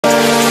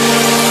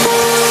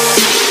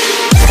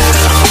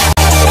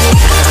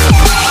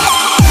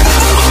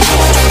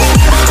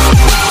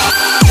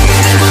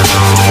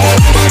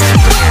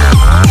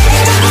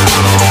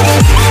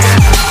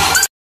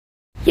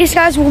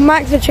Yes guys, welcome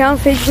back to the channel.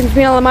 Thanks for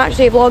being on the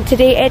Matchday vlog.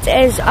 Today it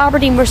is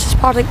Aberdeen versus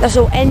Partick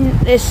Thistle in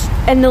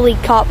the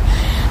League Cup,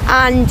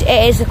 and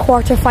it is the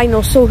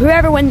quarter-final. So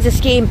whoever wins this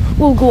game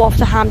will go off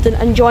to Hampden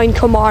and join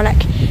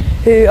Kilmarnock,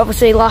 who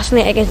obviously last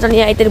night against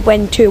United did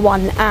win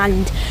 2-1,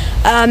 and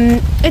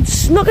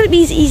it's not going to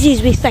be as easy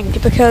as we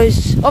think,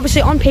 because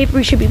obviously on paper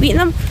we should be beating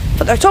them,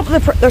 but they're top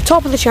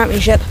of the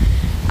championship.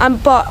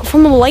 But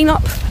from the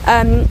lineup,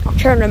 I'm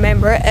trying to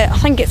remember it. I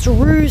think it's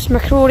Roos,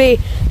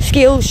 McCrory,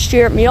 Scales,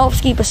 Stewart,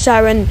 Miofsky,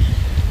 Basarin.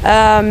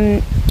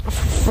 I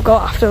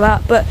forgot after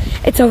that, but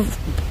it's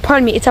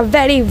a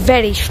very,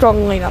 very strong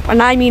lineup,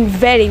 and I mean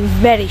very,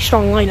 very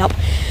strong lineup.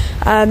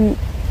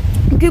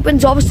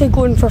 Goodwin's obviously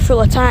going for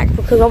full attack,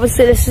 because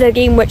obviously this is a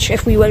game which,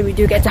 if we win, we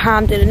do get to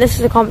Hampden, and this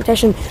is a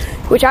competition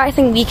which I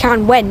think we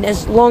can win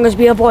as long as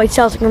we avoid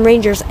Celtic and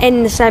Rangers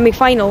in the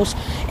semi-finals.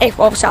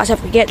 Obviously that's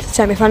if we get to the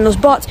semi-finals,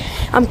 but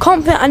I'm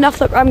confident enough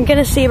that I'm going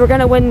to say we're going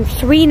to win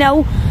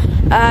 3-0.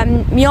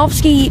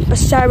 Miofsky,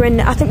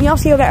 Basarin, I think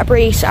Miofsky will get a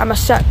brace and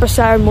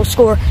Basarin will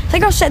score. I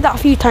think I've said that a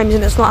few times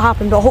and it's not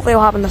happened, but hopefully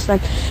it'll happen this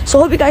time. So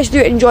I hope you guys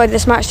do enjoy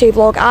this matchday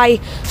vlog. I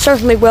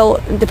certainly will,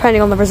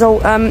 depending on the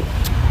result. I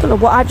don't know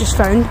what I've just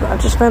found, but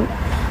I've just found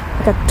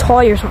like a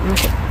toy or something, like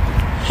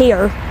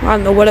hair. I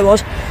don't know what it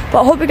was,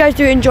 but I hope you guys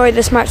do enjoy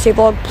this matchday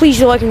vlog. Please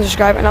do like and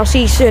subscribe, and I'll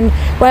see you soon.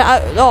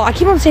 I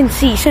keep on saying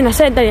see you soon. I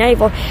said that in any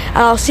vlog, and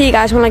I'll see you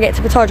guys when I get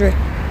to the Tawdry.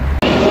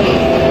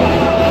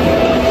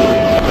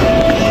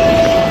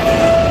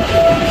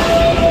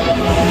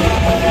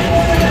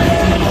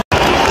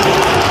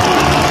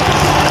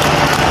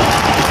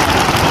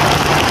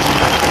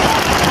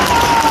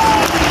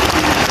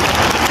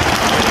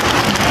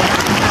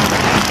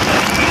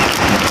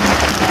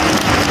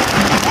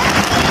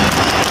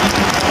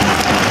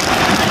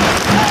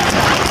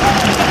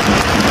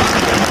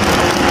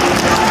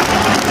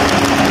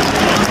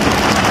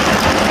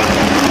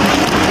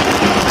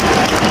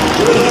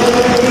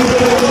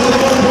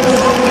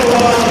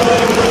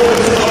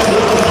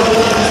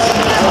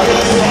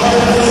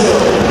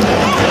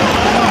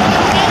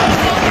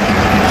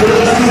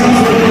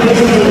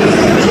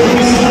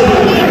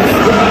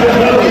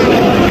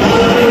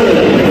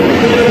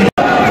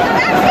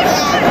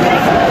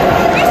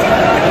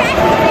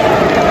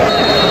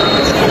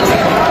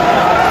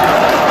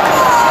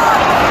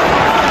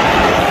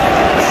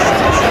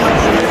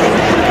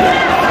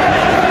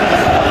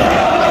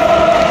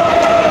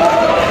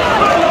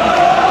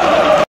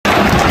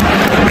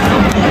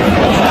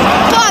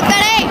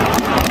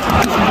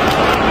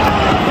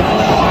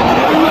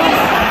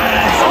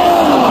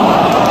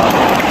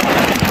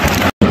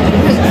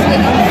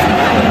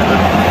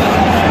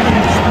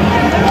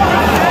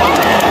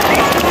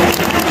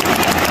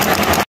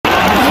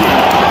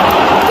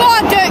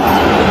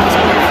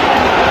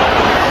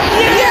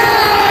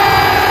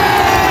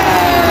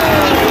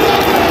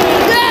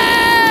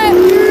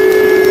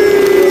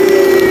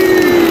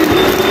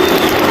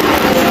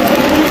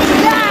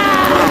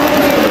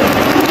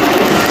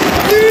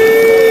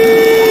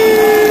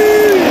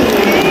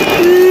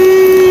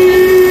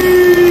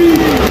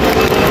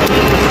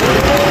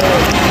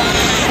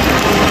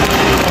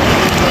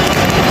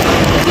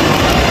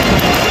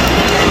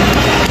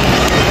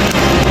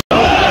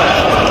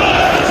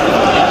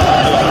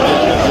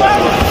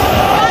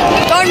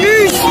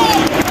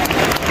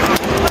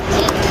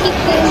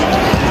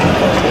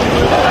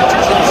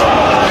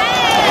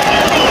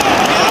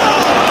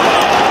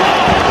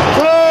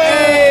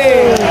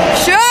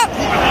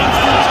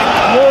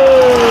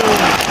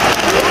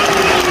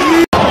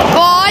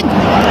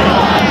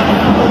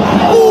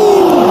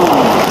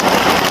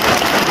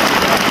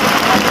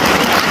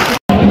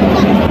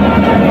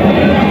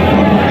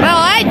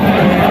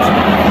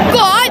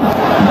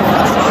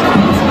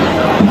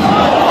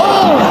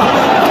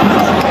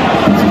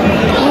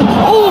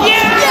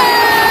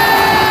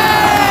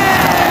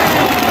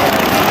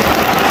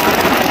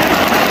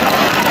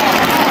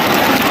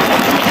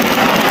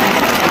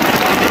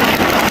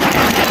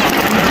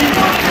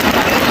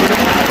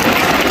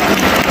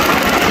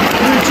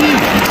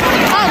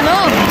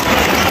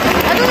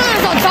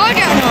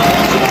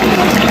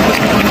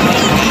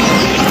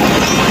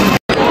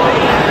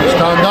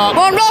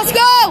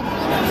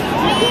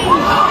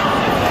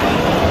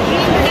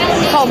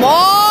 Come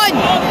on!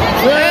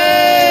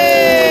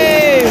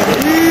 Hey!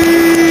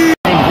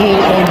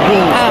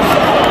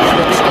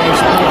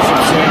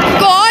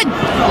 Go on!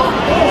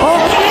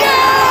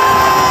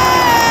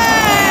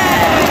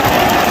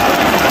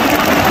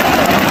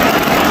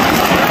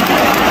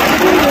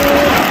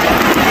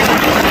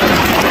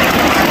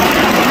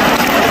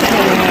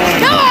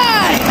 Come on!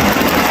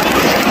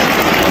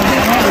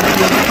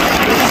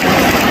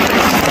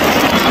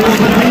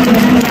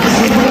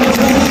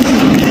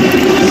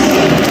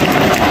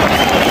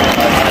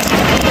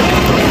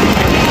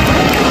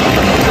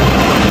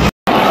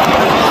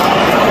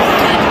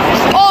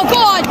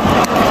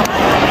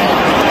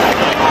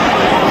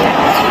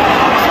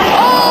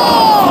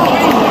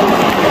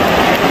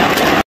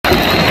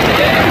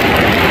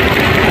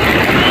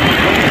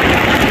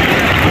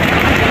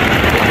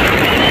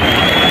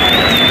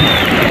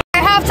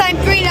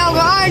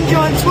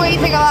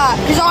 think of that?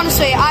 Because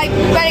honestly,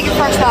 very good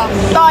first half.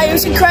 It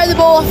was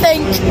incredible, I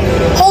think.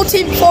 Whole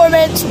team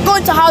performance,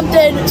 going to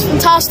Hampden, it's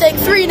fantastic.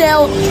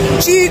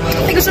 3-0. Duke, I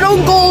think it was an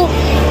own goal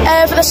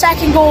for the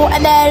second goal,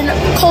 and then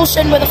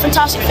Coulson with a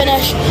fantastic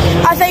finish.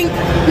 I think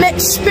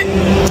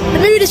the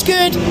mood is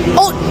good,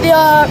 all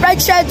the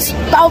red shed's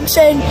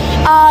bouncing,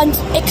 and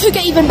it could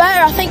get even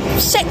better. I think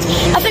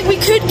we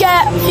could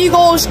get a few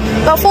goals,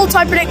 but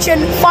full-time prediction,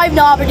 5-0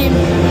 Aberdeen.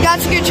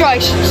 That's a good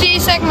choice. See you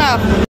second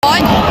half.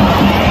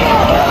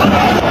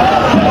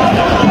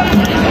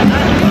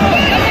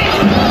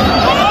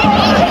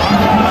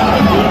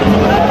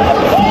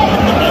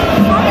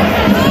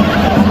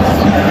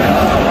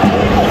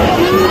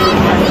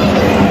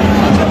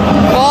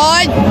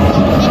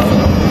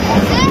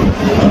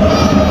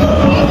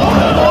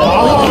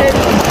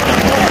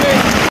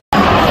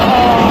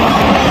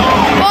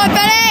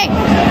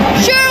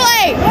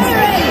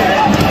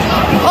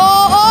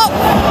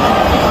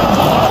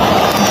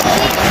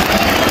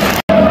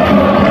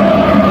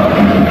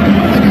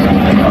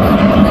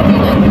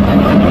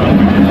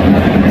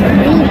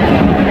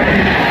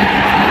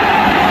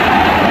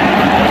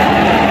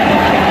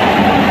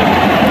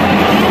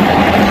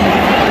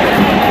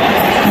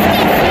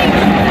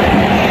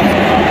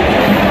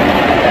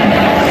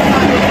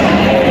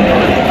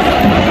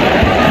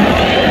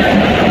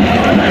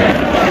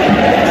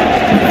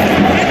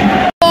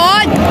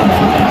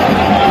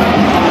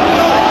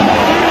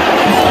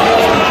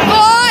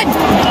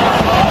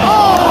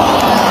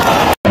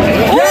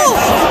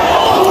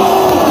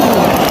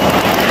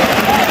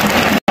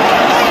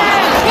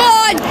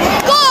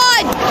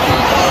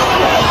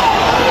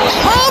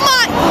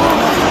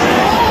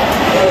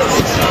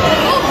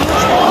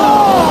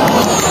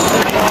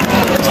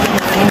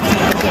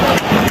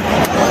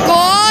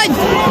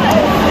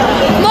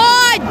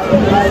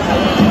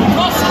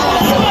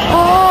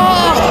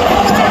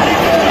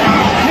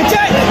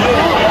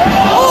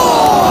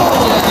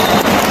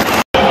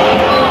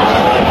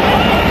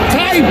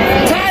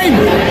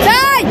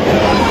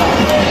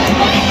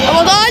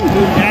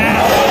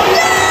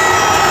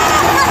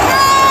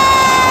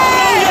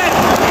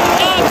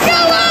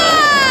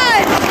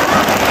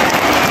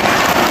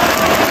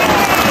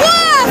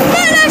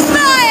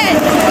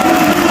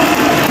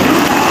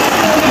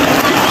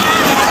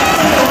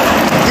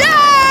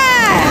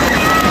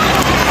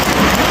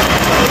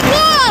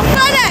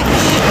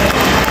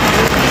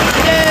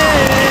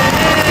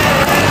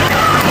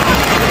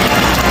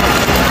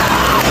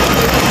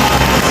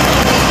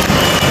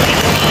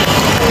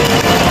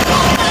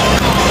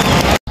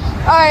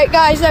 Alright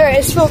guys, there it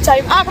is, full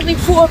time. Aberdeen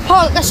 4,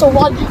 Partick Thistle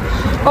 1.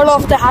 We're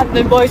off to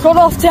Hampden, boys, we're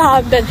off to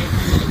Hampden.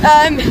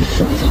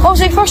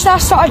 Obviously first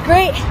half started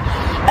great,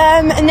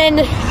 and then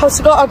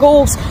also got our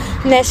goals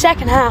in the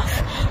second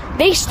half.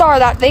 They did start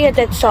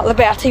the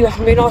better team, if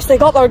I'm being honest. They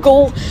got their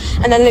goal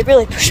and then they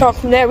really pushed on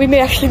from there. We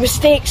made actually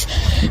mistakes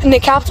and they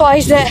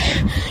capitalised it.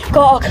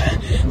 Got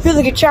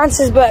really good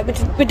chances, but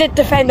we did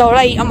defend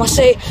alright, I must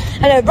say.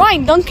 And then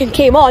Ryan Duncan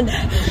came on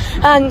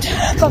and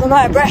got them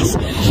out of breath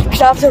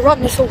because I have to run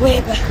this whole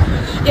way. But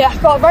yeah,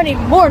 I've got to run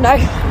even more now.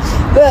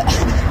 But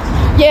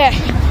yeah,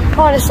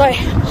 honestly,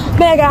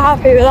 mega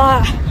happy with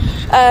that.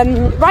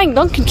 Ryan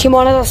Duncan came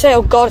on, as I said.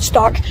 Oh god, it's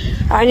dark.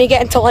 I need to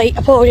get into light,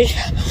 apologies.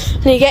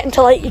 I need to get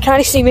into light, you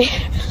can't see me.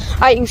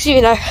 I can see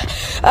you now.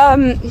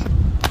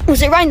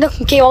 Ryan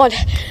Duncan came on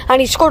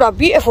and he scored a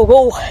beautiful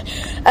goal.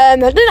 I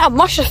didn't have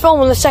much to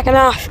film in the second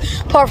half,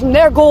 apart from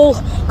their goal,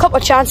 a couple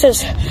of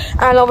chances,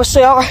 and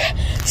obviously our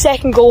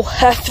second goal,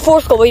 the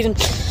fourth goal even.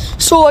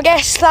 So I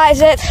guess that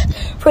is it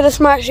for this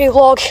Matchday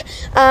vlog,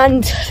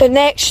 and the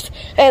next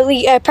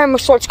Premier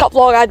Sports Cup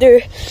vlog I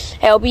do,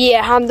 it'll be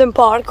at Hampden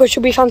Park, which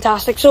will be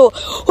fantastic. So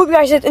hope you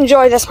guys did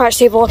enjoy this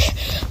Matchday vlog.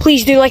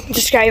 Please do like and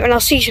subscribe, and I'll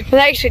see you for the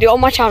next video on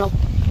my channel.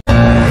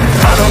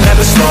 I don't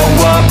ever slow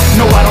up,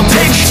 no I don't